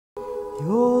The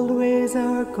old ways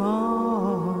are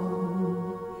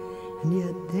gone, and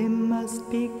yet they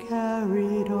must be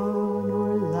carried on,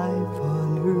 or life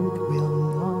on earth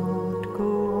will not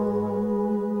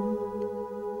go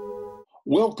on.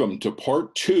 Welcome to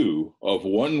part 2 of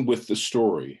One with the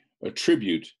Story, a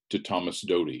tribute to Thomas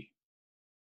Doty.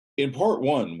 In part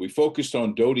 1, we focused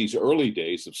on Doty's early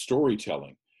days of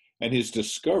storytelling and his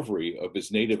discovery of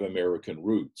his Native American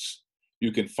roots.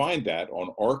 You can find that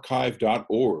on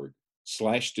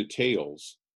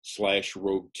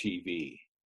archive.org/details/Rogue TV.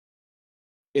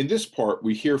 In this part,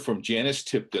 we hear from Janice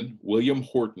Tipton, William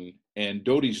Horton, and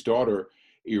Doty's daughter,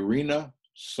 Irina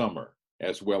Summer,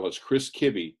 as well as Chris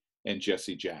Kibbe and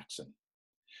Jesse Jackson.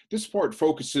 This part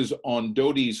focuses on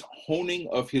Doty's honing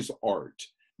of his art,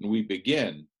 and we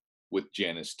begin with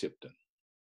Janice Tipton.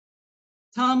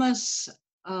 Thomas,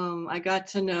 I got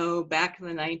to know back in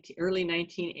the early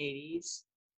 1980s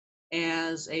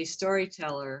as a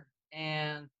storyteller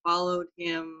and followed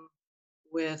him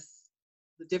with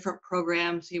the different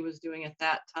programs he was doing at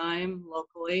that time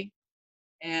locally.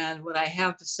 And what I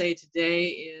have to say today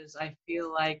is I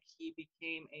feel like he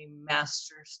became a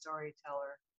master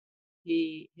storyteller.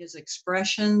 His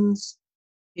expressions,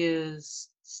 his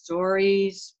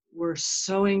stories were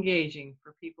so engaging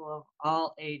for people of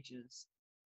all ages.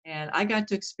 And I got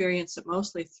to experience it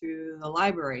mostly through the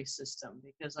library system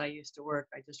because I used to work,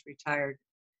 I just retired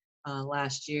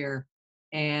last year,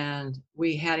 and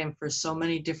we had him for so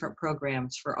many different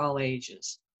programs for all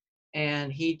ages.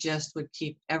 And he just would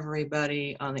keep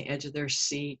everybody on the edge of their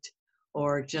seat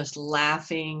or just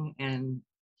laughing, and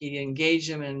he'd engage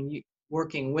them in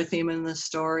working with him in the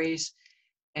stories.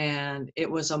 And it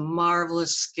was a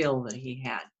marvelous skill that he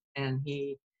had. And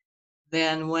he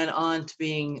then went on to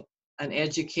being an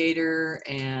educator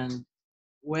and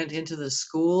went into the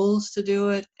schools to do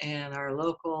it. And our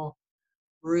local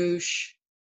Rouge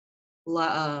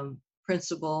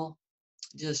principal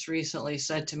just recently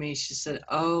said to me, she said,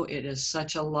 "Oh, it is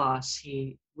such a loss.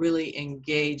 He really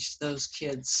engaged those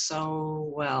kids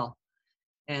so well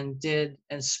and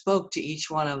spoke to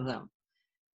each one of them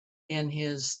in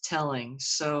his telling."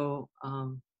 So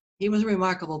he was a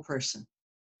remarkable person.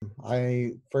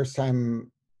 First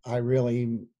time I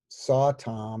really saw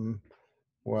Tom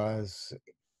was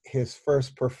his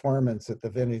first performance at the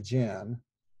Vintage Inn.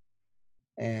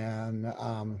 And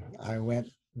I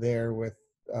went there with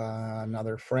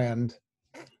another friend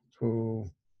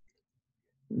who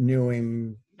knew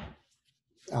him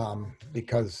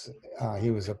because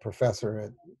he was a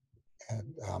professor at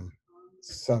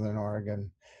Southern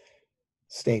Oregon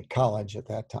State College at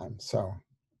that time. So,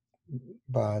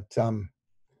 but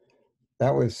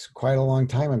that was quite a long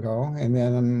time ago. And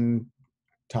then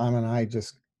Tom and I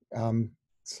just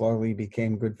slowly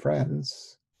became good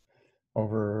friends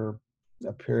over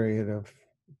a period of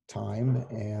time.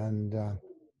 And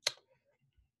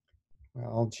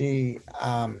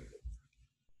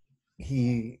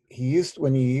he used,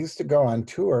 when he used to go on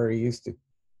tour, he used to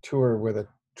tour with a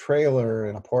trailer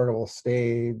and a portable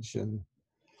stage and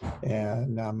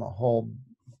a whole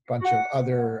bunch of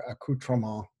other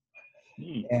accoutrements.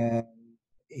 And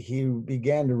he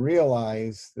began to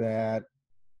realize that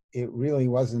it really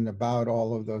wasn't about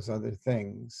all of those other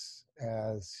things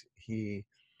as he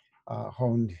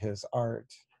honed his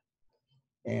art.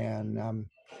 And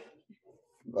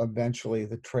eventually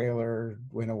the trailer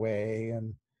went away,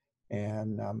 and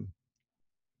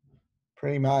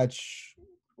pretty much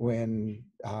when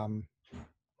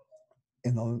in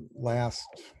the last,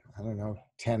 I don't know,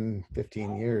 10,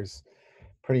 15 years,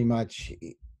 pretty much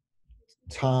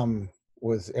Tom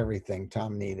was everything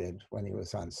Tom needed when he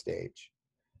was on stage,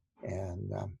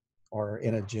 and or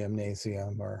in a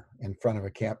gymnasium or in front of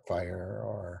a campfire,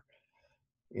 or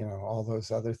all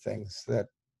those other things that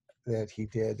he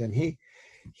did. And he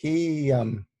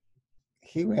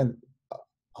went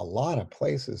a lot of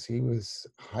places. He was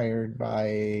hired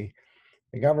by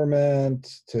the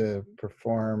government to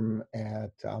perform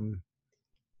at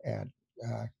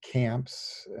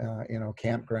camps,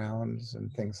 campgrounds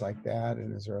and things like that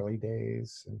in his early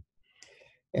days.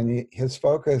 And his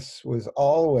focus was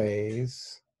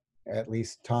always, at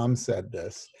least Tom said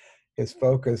this, his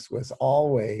focus was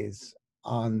always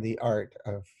on the art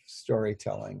of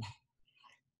storytelling.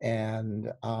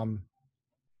 And what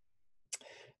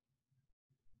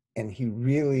he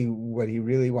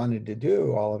really wanted to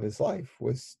do all of his life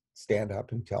was stand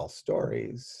up and tell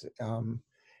stories.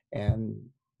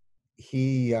 And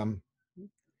he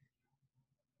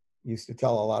used to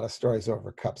tell a lot of stories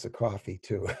over cups of coffee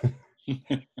too.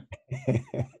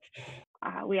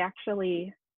 We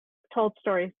actually told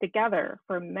stories together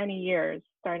for many years,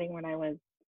 starting when I was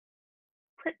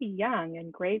pretty young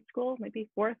in grade school, maybe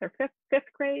fourth or fifth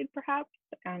grade perhaps.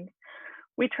 And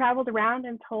we traveled around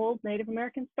and told Native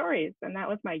American stories. And that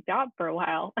was my job for a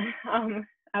while,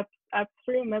 up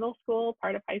through middle school,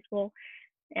 part of high school.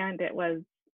 And it was,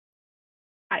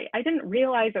 I didn't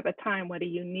realize at the time what a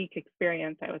unique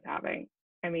experience I was having.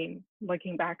 I mean,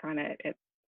 looking back on it,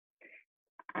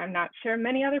 I'm not sure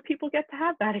many other people get to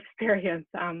have that experience.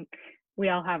 We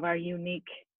all have our unique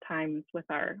times with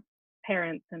our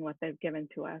parents and what they've given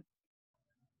to us.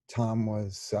 Tom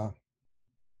was,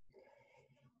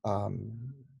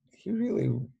 he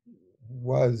really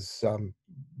was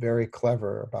very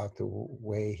clever about the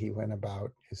way he went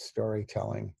about his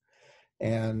storytelling.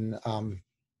 And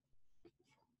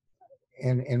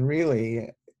really,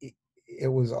 it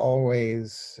was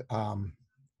always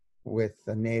with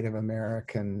the Native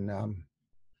American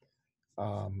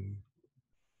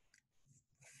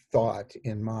thought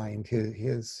in mind.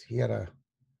 He had a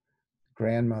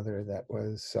grandmother that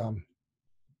was a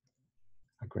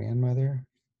grandmother.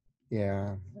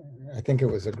 Yeah, I think it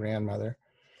was a grandmother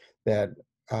that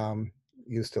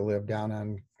used to live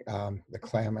down on the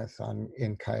Klamath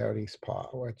in Coyote's Paw,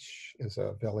 which is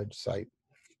a village site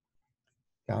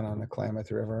down on the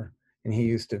Klamath River. And he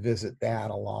used to visit that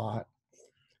a lot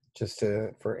just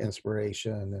for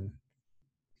inspiration. And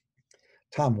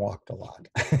Tom walked a lot.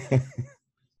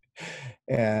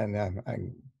 And I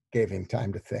gave him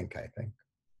time to think, I think.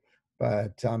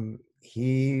 But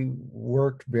he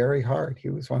worked very hard.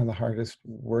 He was one of the hardest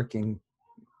working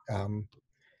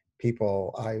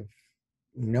people I've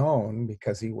known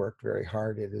because he worked very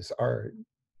hard at his art.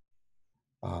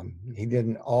 He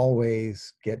didn't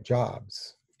always get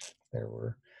jobs. There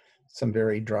were some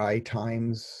very dry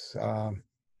times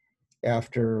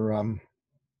after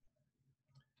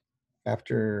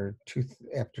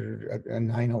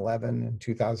 9/11 in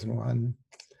 2001.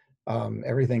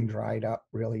 Everything dried up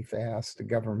really fast. The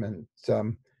government,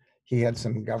 he had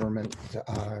some government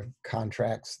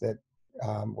contracts that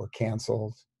were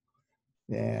canceled,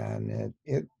 and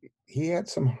he had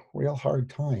some real hard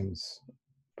times,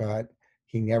 but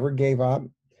he never gave up.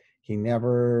 He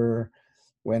never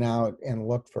went out and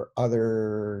looked for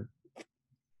other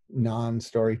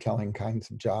non-storytelling kinds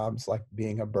of jobs, like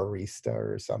being a barista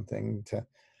or something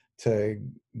to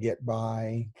get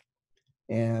by.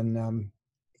 And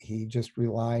he just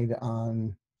relied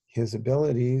on his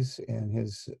abilities and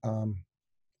his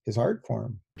art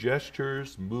form.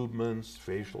 Gestures, movements,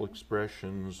 facial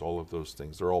expressions, all of those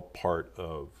things, they're all part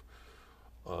of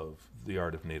the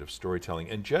art of Native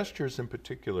storytelling. And gestures in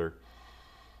particular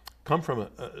come from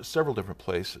several different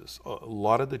places. A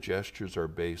lot of the gestures are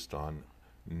based on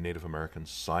Native American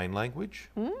Sign Language.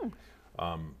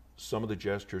 Some of the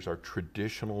gestures are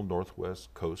traditional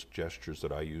Northwest Coast gestures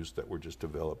that I use that were just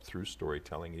developed through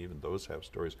storytelling, and even those have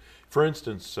stories. For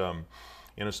instance,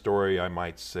 in a story I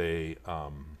might say,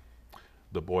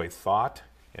 the boy thought,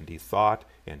 and he thought,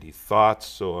 and he thought.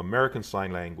 So American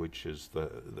Sign Language is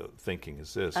the thinking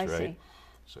is this, I right? see.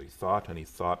 So he thought and he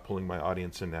thought, pulling my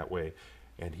audience in that way.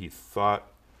 And he thought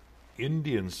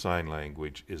Indian Sign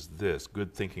Language is this.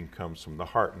 Good thinking comes from the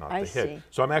heart, not the head. See.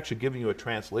 So I'm actually giving you a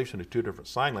translation of two different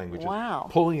sign languages. Wow.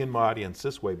 Pulling in my audience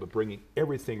this way, but bringing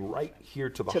everything right here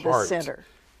to the To heart. the center.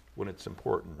 When it's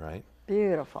important, right?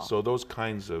 Beautiful. So those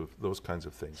kinds of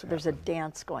things. So there's a happen.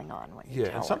 dance going on when you Yeah,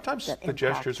 tell and it sometimes that the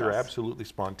gestures impacts are us. absolutely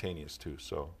spontaneous too.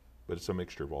 So, but it's a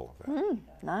mixture of all of that.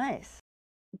 Nice.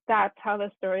 That's how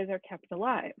the stories are kept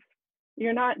alive.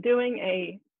 You're not doing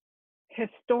a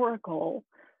historical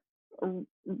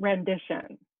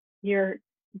rendition. You're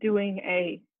doing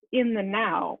a in the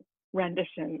now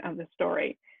rendition of the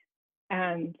story.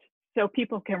 And so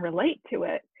people can relate to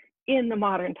it in the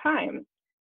modern times.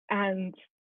 And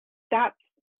that's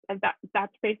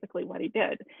basically what he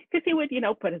did. Because he would,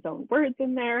 put his own words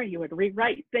in there. He would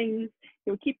rewrite things.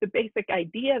 He would keep the basic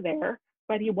idea there,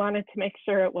 but he wanted to make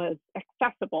sure it was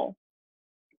accessible.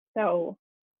 So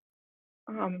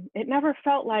it never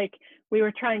felt like we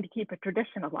were trying to keep a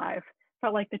tradition alive. It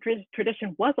felt like the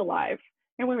tradition was alive,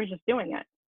 and we were just doing it.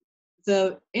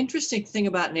 The interesting thing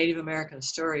about Native American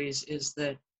stories is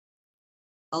that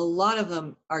a lot of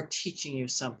them are teaching you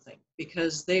something,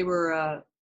 because they were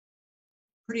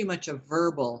pretty much a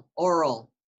verbal, oral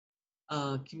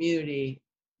community,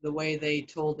 the way they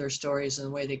told their stories and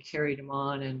the way they carried them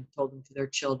on and told them to their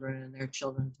children, and their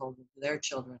children told them to their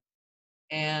children.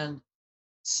 And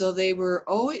so they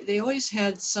always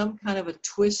had some kind of a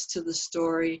twist to the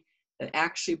story that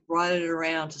actually brought it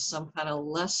around to some kind of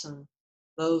lesson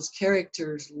those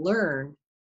characters learned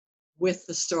with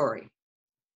the story.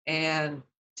 And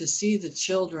to see the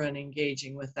children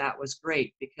engaging with that was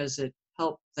great, because it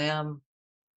helped them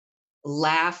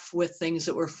laugh with things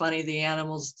that were funny the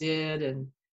animals did and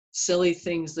silly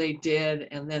things they did,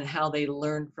 and then how they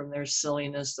learned from their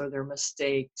silliness or their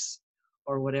mistakes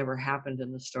or whatever happened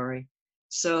in the story.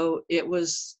 So it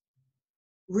was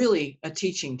really a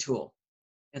teaching tool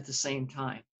at the same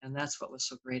time, and that's what was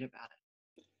so great about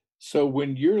it. So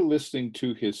when you're listening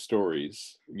to his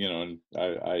stories, and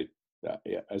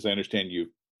as I understand,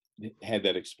 you've had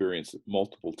that experience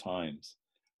multiple times.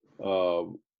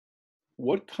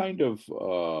 What kind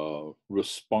of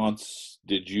response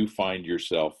did you find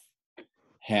yourself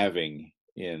having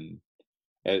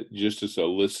just as a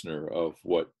listener of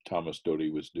what Thomas Doty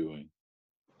was doing?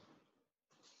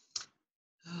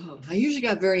 Oh, I usually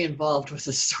got very involved with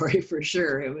the story for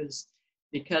sure. It was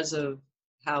because of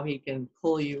how he can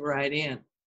pull you right in.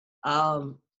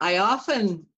 I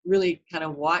often really kind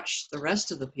of watched the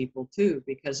rest of the people too,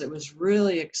 because it was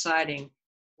really exciting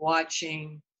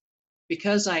watching,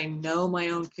 because I know my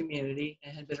own community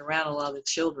and had been around a lot of the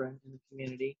children in the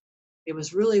community. It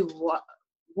was really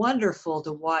wonderful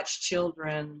to watch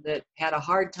children that had a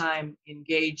hard time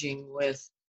engaging with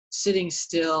sitting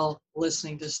still,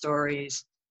 listening to stories,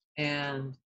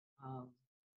 and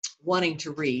wanting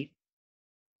to read.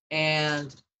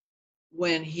 And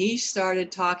when he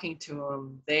started talking to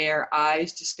them, their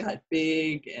eyes just got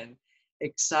big and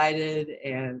excited,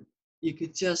 and you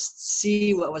could just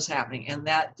see what was happening. And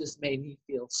that just made me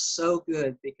feel so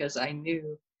good, because I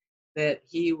knew that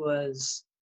he was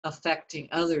affecting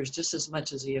others just as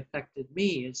much as he affected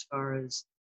me, as far as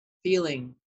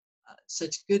feeling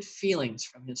such good feelings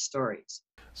from his stories.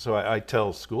 So I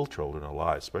tell school children a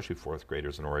lot, especially fourth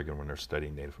graders in Oregon when they're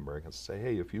studying Native Americans, say,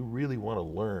 hey, if you really want to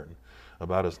learn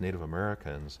about us Native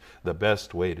Americans, the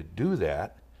best way to do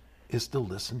that is to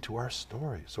listen to our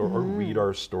stories or read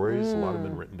our stories. A lot of them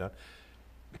have been written down,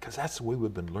 because that's the way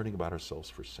we've been learning about ourselves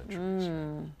for centuries.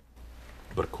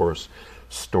 But of course,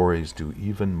 stories do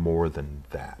even more than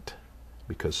that,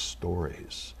 because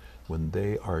stories, when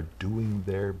they are doing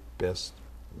their best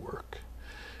work,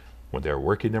 when they're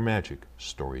working their magic,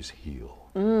 stories heal.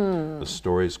 The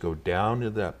stories go down to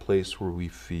that place where we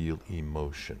feel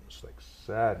emotions like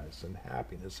sadness and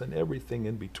happiness and everything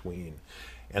in between,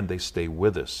 and they stay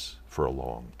with us for a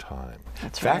long time.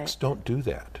 Facts don't do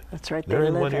that. That's right. They're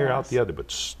in one ear, out the other,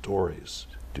 but stories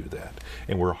do that.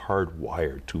 And we're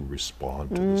hardwired to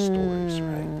respond to the stories,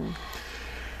 right?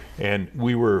 And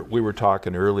we were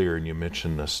talking earlier, and you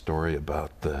mentioned a story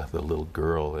about the little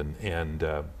girl, and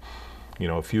a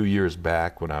few years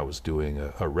back when I was doing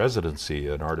a residency,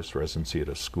 an artist residency at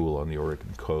a school on the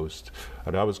Oregon coast,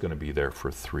 and I was going to be there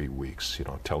for 3 weeks,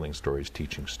 telling stories,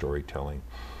 teaching storytelling.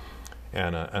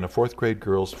 And a fourth grade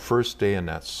girl's first day in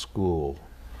that school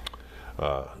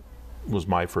was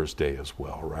my first day as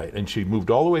well, right? And she moved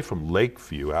all the way from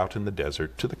Lakeview out in the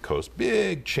desert to the coast.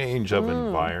 Big change of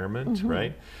environment,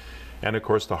 right? And of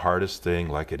course, the hardest thing,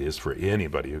 like it is for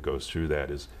anybody who goes through that,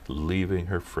 is leaving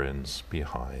her friends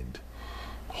behind,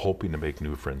 hoping to make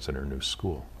new friends in her new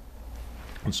school.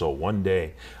 And so one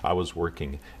day I was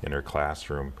working in her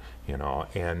classroom,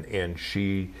 and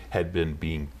she had been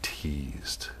being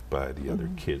teased by the other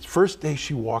kids. First day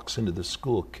she walks into the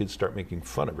school, kids start making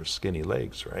fun of her skinny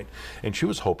legs, right? And she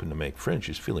was hoping to make friends.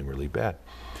 She's feeling really bad.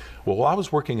 Well, while I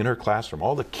was working in her classroom,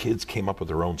 all the kids came up with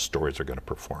their own stories they're going to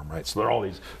perform, right? So there are all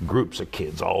these groups of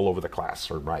kids all over the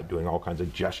classroom, right, doing all kinds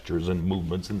of gestures and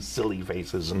movements and silly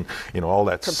faces and, all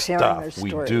that stuff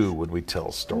we do when we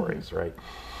tell stories, right?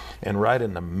 And right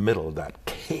in the middle of that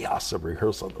chaos of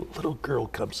rehearsal, the little girl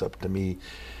comes up to me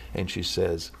and she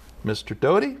says, Mr.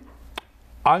 Doty,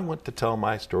 I want to tell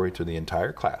my story to the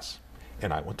entire class,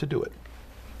 and I want to do it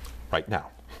right now.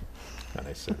 And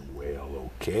I said,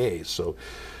 well, okay. So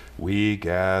we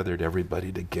gathered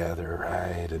everybody together,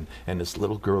 right? And this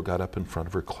little girl got up in front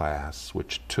of her class,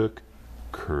 which took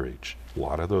courage. A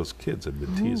lot of those kids had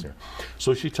been teasing her.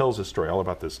 So she tells a story all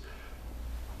about this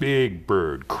big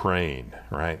bird, crane,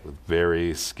 right, with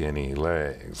very skinny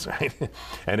legs, right?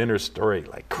 And in her story,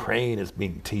 like, crane is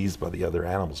being teased by the other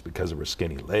animals because of her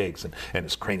skinny legs, and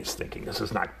this crane is thinking, this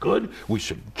is not good. We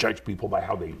should judge people by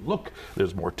how they look.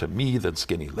 There's more to me than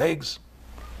skinny legs.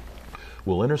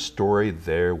 Well, in her story,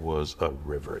 there was a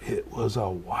river. It was a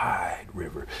wide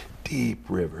river, deep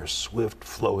river, swift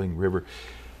flowing river.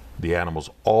 The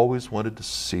animals always wanted to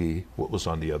see what was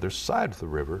on the other side of the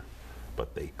river,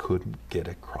 but they couldn't get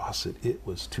across it. It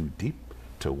was too deep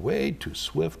to wade, too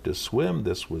swift to swim.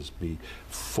 This was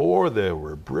before there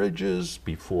were bridges,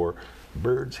 before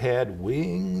birds had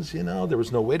wings, there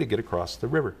was no way to get across the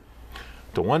river.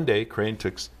 So one day, Crane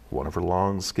takes one of her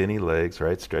long, skinny legs,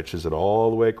 right, stretches it all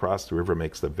the way across the river,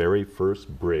 makes the very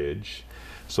first bridge,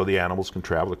 so the animals can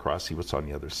travel across, see what's on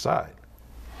the other side.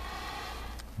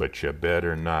 But you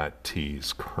better not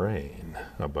tease Crane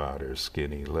about her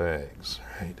skinny legs,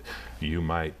 right? You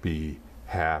might be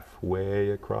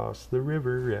halfway across the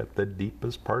river at the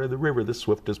deepest part of the river, the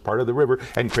swiftest part of the river,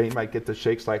 and Crane might get the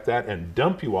shakes like that and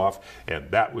dump you off,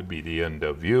 and that would be the end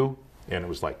of you. And it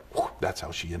was like, whoosh, that's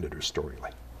how she ended her story,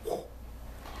 like, whoosh.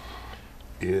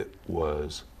 It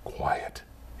was quiet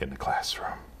in the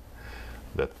classroom.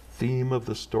 The theme of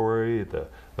the story, the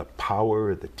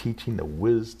power, the teaching, the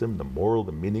wisdom, the moral,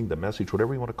 the meaning, the message,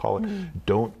 whatever you want to call it,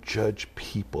 don't judge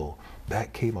people.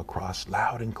 That came across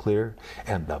loud and clear,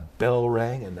 and the bell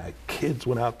rang, and the kids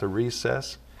went out to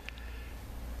recess,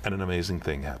 and an amazing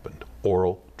thing happened.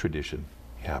 Oral tradition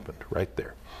happened right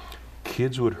there.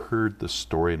 Kids who had heard the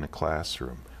story in the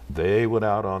classroom, they went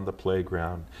out on the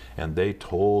playground, and they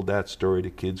told that story to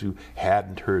kids who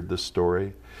hadn't heard the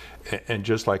story. And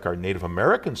just like our Native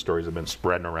American stories have been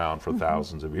spreading around for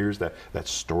thousands of years, that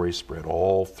story spread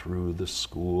all through the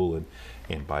school.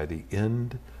 And by the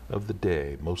end of the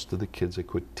day, most of the kids had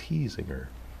quit teasing her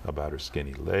about her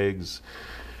skinny legs.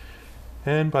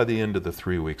 And by the end of the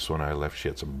 3 weeks when I left, she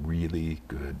had some really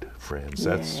good friends.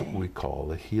 That's what we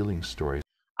call a healing story.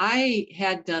 I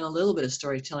had done a little bit of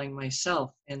storytelling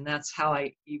myself, and that's how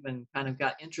I even kind of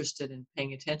got interested in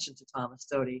paying attention to Thomas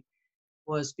Doty,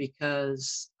 was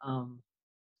because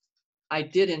I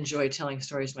did enjoy telling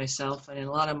stories myself, and in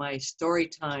a lot of my story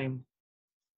time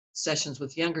sessions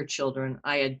with younger children,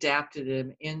 I adapted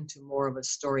them into more of a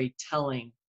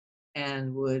storytelling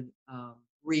and would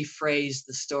rephrase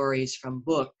the stories from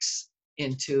books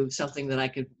into something that I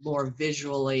could more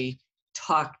visually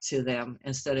talk to them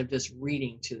instead of just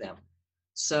reading to them.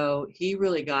 So he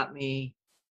really got me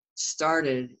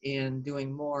started in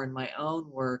doing more in my own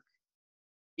work,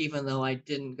 even though I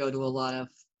didn't go to a lot of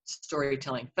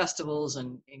storytelling festivals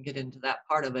and get into that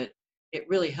part of it. It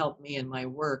really helped me in my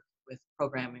work with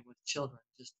programming with children,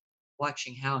 just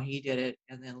watching how he did it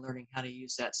and then learning how to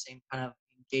use that same kind of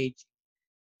engage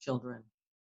children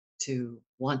to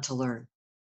want to learn.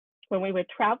 When we would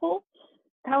travel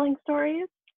telling stories,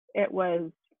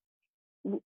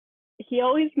 he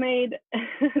always made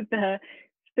the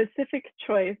specific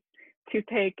choice to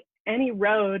take any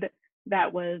road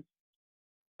that was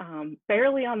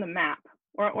barely on the map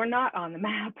or not on the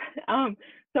map.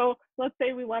 So let's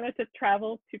say we wanted to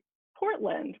travel to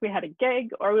Portland. We had a gig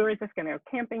or we were just going to go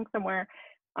camping somewhere.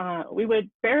 We would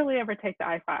barely ever take the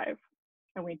I-5,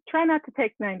 and we'd try not to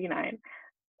take 99.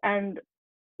 And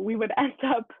we would end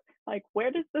up like, where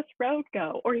does this road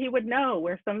go? Or he would know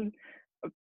where some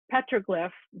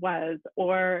petroglyph was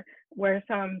or where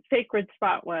some sacred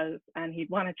spot was, and he'd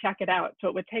want to check it out. So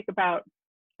it would take about,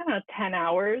 I don't know, 10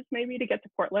 hours maybe to get to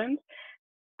Portland.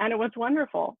 And it was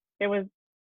wonderful. It was,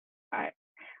 I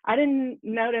didn't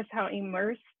notice how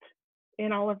immersed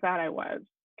in all of that I was,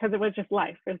 because it was just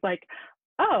life. It was like,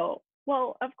 oh,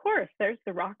 well, of course, there's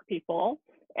the rock people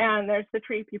and there's the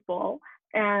tree people,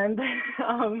 and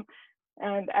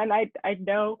I'd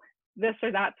know this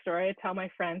or that story. I tell my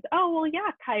friends, oh, well,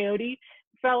 yeah, coyote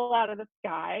fell out of the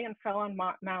sky and fell on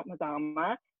Mount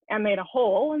Mazama and made a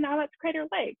hole, and now that's Crater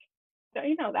Lake. Don't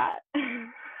you know that?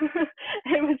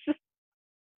 It was just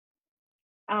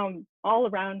all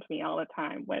around me all the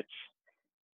time, which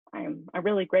I'm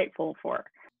really grateful for.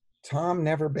 Tom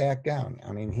never backed down.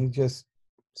 I mean, he just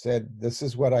said, this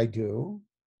is what I do.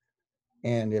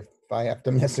 And if I have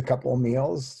to miss a couple of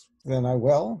meals, then I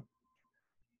will.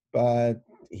 But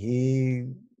he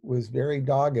was very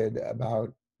dogged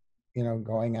about,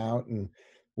 going out and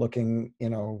looking,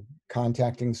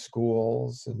 contacting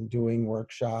schools and doing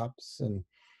workshops. And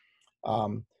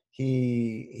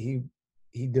he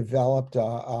developed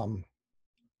a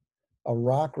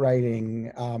rock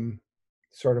writing,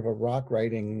 sort of a rock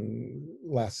writing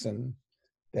lesson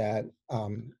that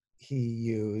he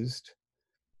used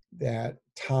that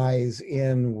ties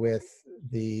in with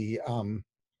the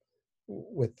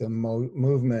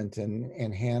movement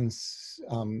and hand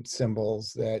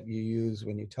symbols that you use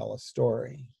when you tell a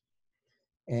story,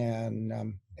 and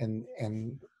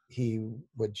he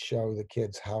would show the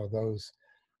kids how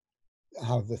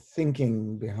the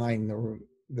thinking behind the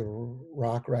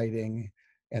rock writing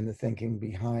and the thinking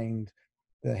behind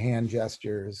the hand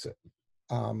gestures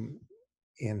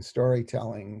in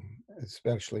storytelling,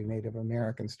 especially Native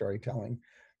American storytelling,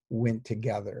 went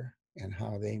together and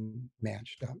how they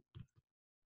matched up.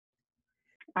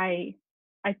 I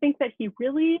think that he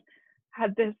really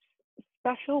had this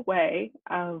special way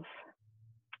of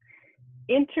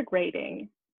integrating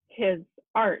his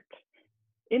art,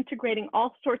 integrating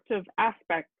all sorts of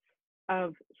aspects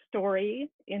of story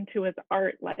into his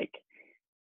art. Like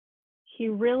he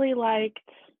really liked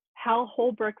Hal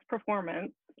Holbrook's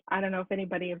performance. I don't know if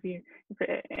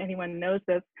anyone knows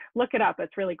this. Look it up.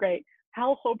 It's really great.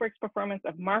 Hal Holbrook's performance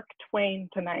of Mark Twain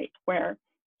Tonight, where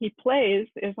he plays,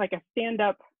 is like a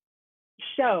stand-up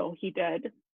show he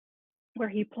did, where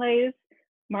he plays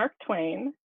Mark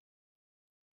Twain,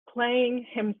 playing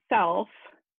himself,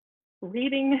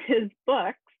 reading his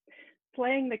books,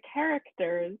 playing the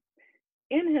characters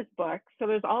in his books. So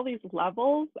there's all these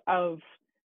levels of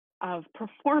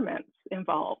performance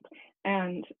involved.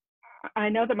 And I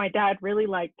know that my dad really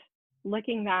liked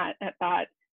looking at that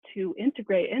to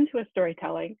integrate into a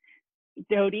storytelling.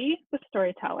 Doty, the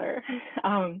storyteller,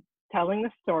 telling the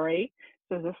story.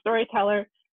 So the storyteller,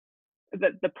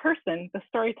 the person, the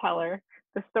storyteller,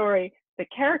 the story, the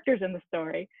characters in the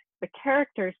story, the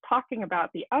characters talking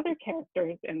about the other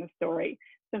characters in the story.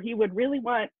 So he would really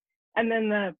want, and then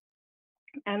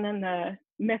the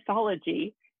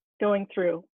mythology going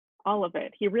through all of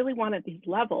it. He really wanted these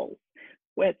levels,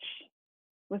 which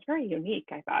was very unique,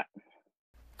 I thought.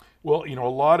 Well, a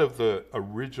lot of the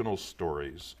original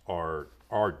stories are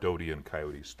Doty and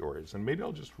Coyote stories, and maybe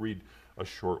I'll just read a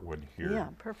short one here. Yeah,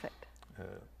 perfect.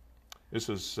 This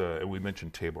is, and we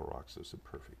mentioned Table Rocks. This is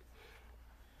perfect.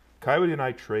 Coyote and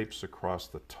I traipse across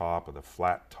the top of the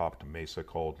flat-topped mesa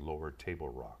called Lower Table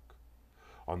Rock.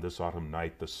 On this autumn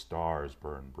night, the stars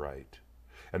burn bright,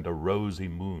 and a rosy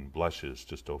moon blushes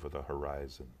just over the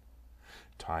horizon.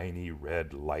 Tiny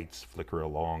red lights flicker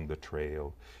along the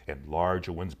trail, and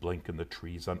larger ones blink in the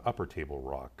trees on Upper Table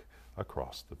Rock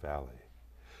across the valley.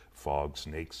 Fog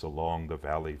snakes along the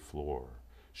valley floor,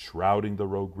 shrouding the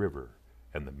Rogue River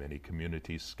and the many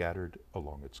communities scattered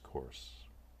along its course.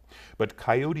 But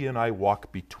Coyote and I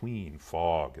walk between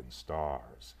fog and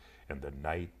stars, and the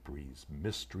night breathes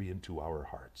mystery into our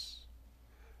hearts.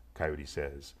 Coyote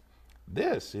says,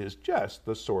 "This is just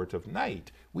the sort of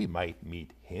night we might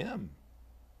meet him."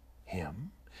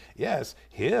 Him? Yes,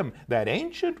 him, that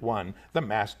ancient one, the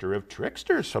master of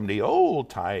tricksters from the old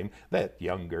time, that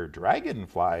younger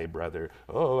dragonfly brother.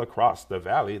 Oh, across the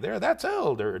valley there, that's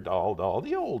Elder Doll,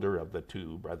 the older of the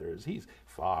two brothers. He's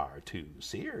far too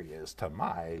serious to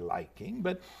my liking,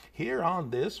 but here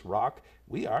on this rock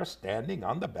we are standing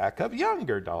on the back of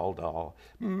younger Doll,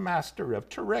 master of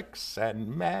tricks and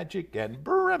magic and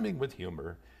brimming with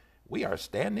humor. We are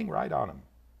standing right on him.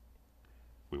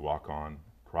 We walk on,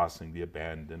 crossing the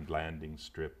abandoned landing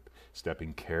strip,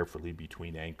 stepping carefully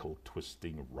between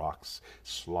ankle-twisting rocks,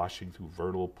 sloshing through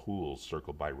vernal pools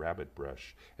circled by rabbit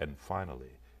brush, and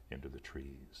finally into the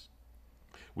trees.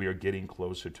 We are getting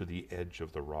closer to the edge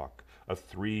of the rock, a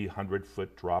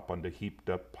 300-foot drop onto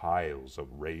heaped-up piles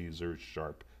of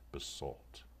razor-sharp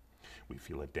basalt. We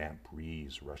feel a damp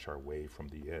breeze rush our way from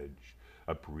the edge,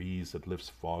 a breeze that lifts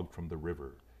fog from the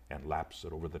river and laps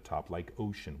it over the top like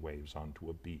ocean waves onto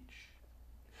a beach.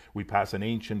 We pass an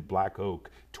ancient black oak,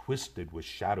 twisted with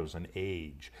shadows and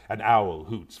age. An owl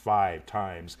hoots 5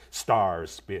 times,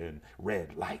 stars spin,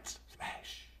 red lights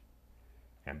flash.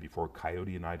 And before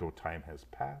Coyote and idle time has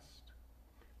passed,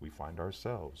 we find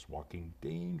ourselves walking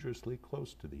dangerously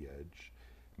close to the edge,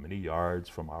 many yards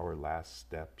from our last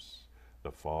steps,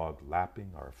 the fog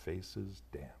lapping our faces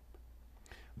damp.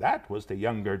 That was the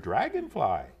younger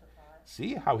dragonfly.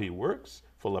 See how he works,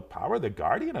 full of power, the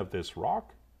guardian of this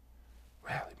rock.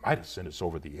 Well, he might have sent us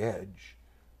over the edge.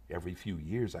 Every few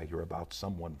years I hear about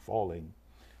someone falling.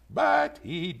 But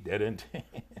he didn't.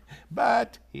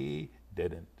 But he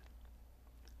didn't.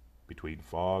 Between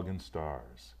fog and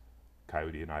stars,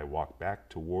 Coyote and I walk back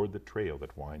toward the trail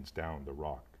that winds down the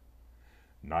rock.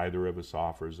 Neither of us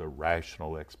offers a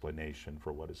rational explanation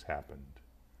for what has happened.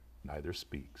 Neither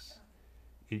speaks.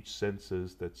 Each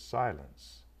senses that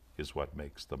silence is what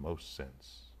makes the most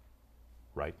sense.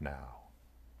 Right now,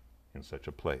 in such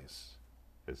a place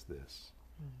as this.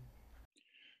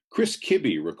 Chris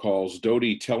Kibbe recalls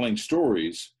Doty telling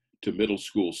stories to middle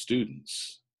school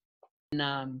students. And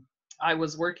I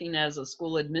was working as a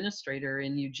school administrator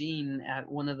in Eugene at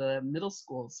one of the middle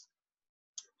schools.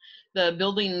 The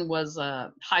building was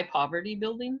a high poverty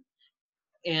building,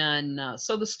 and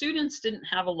so the students didn't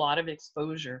have a lot of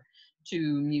exposure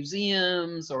to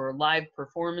museums or live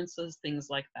performances, things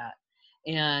like that.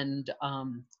 And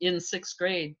in 6th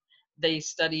grade, they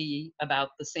study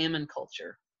about the salmon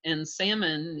culture. And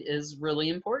salmon is really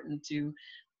important to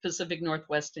Pacific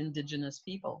Northwest indigenous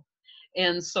people.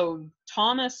 And so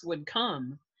Thomas would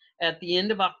come at the end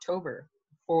of October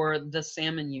for the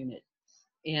salmon unit.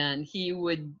 And he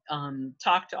would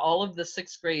talk to all of the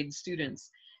 6th grade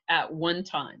students at one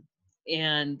time.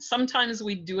 And sometimes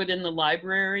we'd do it in the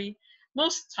library.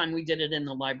 Most of the time we did it in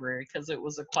the library because it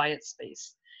was a quiet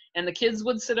space. And the kids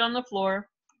would sit on the floor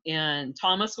and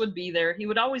Thomas would be there. He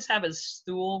would always have his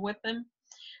stool with him,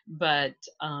 but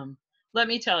let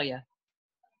me tell you,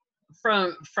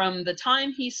 from the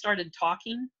time he started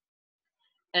talking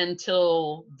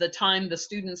until the time the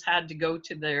students had to go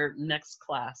to their next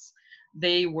class,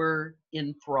 they were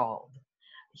enthralled.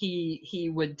 He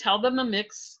would tell them a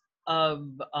mix of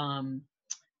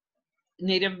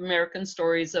Native American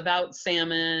stories about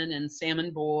salmon and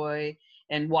Salmon Boy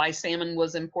and why salmon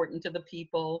was important to the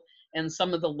people, and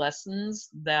some of the lessons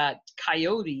that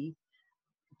Coyote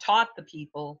taught the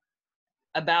people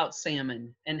about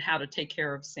salmon and how to take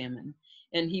care of salmon.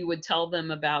 And he would tell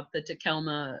them about the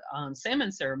Takelma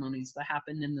salmon ceremonies that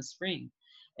happened in the spring,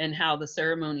 and how the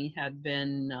ceremony had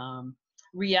been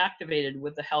reactivated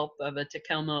with the help of a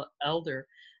Takelma elder,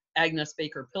 Agnes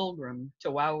Baker Pilgrim, to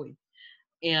Waui.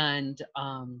 And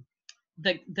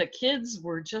the kids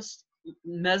were just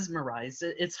mesmerized.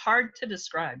 It's hard to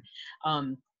describe.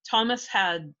 Thomas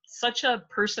had such a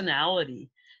personality,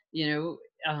 you know.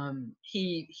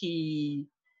 He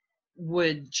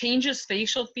would change his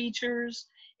facial features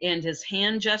and his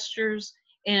hand gestures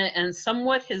and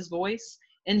somewhat his voice,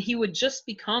 and he would just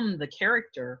become the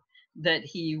character that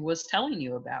he was telling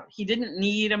you about. He didn't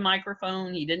need a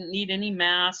microphone. He didn't need any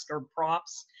mask or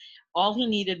props. All he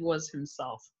needed was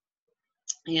himself.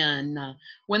 And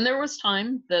when there was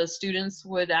time, the students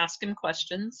would ask him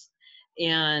questions,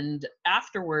 and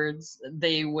afterwards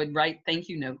they would write thank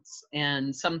you notes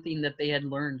and something that they had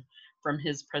learned from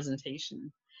his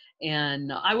presentation.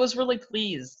 And I was really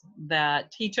pleased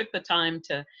that he took the time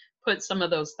to put some of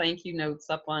those thank you notes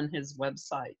up on his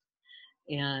website.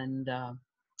 And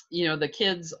you know, the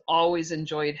kids always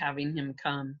enjoyed having him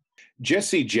come.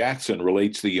 Jesse Jackson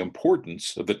relates the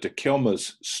importance of the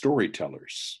Takelma's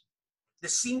storytellers. The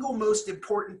single most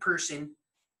important person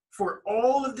for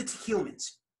all of the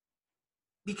Takelmans,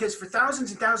 because for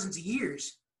thousands and thousands of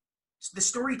years, the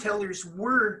storytellers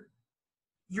were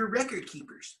your record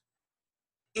keepers.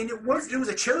 And it was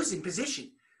a chosen position.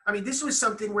 I mean, this was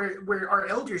something where our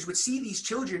elders would see these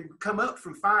children come up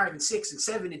from 5 and 6 and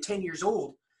 7 and 10 years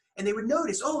old, and they would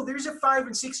notice, oh, there's a 5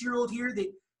 and 6 year old here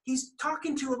that he's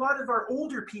talking to a lot of our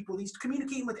older people. He's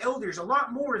communicating with elders a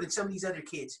lot more than some of these other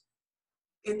kids.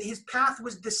 And his path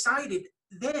was decided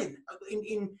then.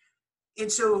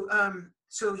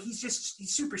 So he's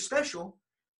super special.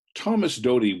 Thomas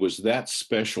Doty was that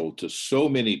special to so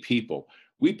many people.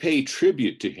 We pay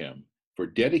tribute to him for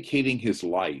dedicating his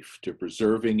life to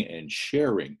preserving and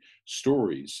sharing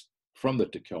stories from the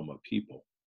Takelma people.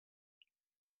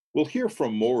 We'll hear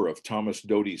from more of Thomas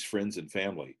Doty's friends and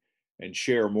family and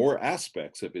share more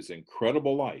aspects of his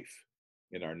incredible life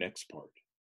in our next part.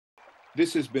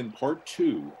 This has been part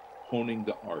 2, Honing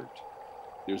the Art.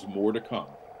 There's more to come.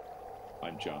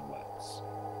 I'm John Letts.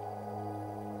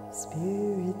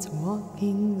 Spirits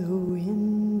walking the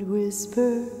wind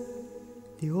whisper,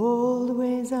 the old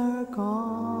ways are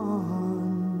gone,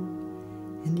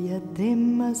 and yet they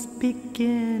must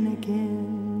begin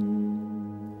again.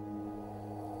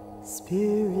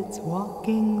 Spirits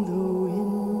walking the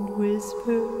wind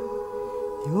whisper,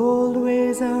 the old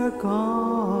ways are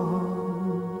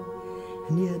gone,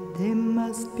 and yet they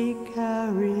must be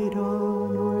carried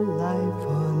on.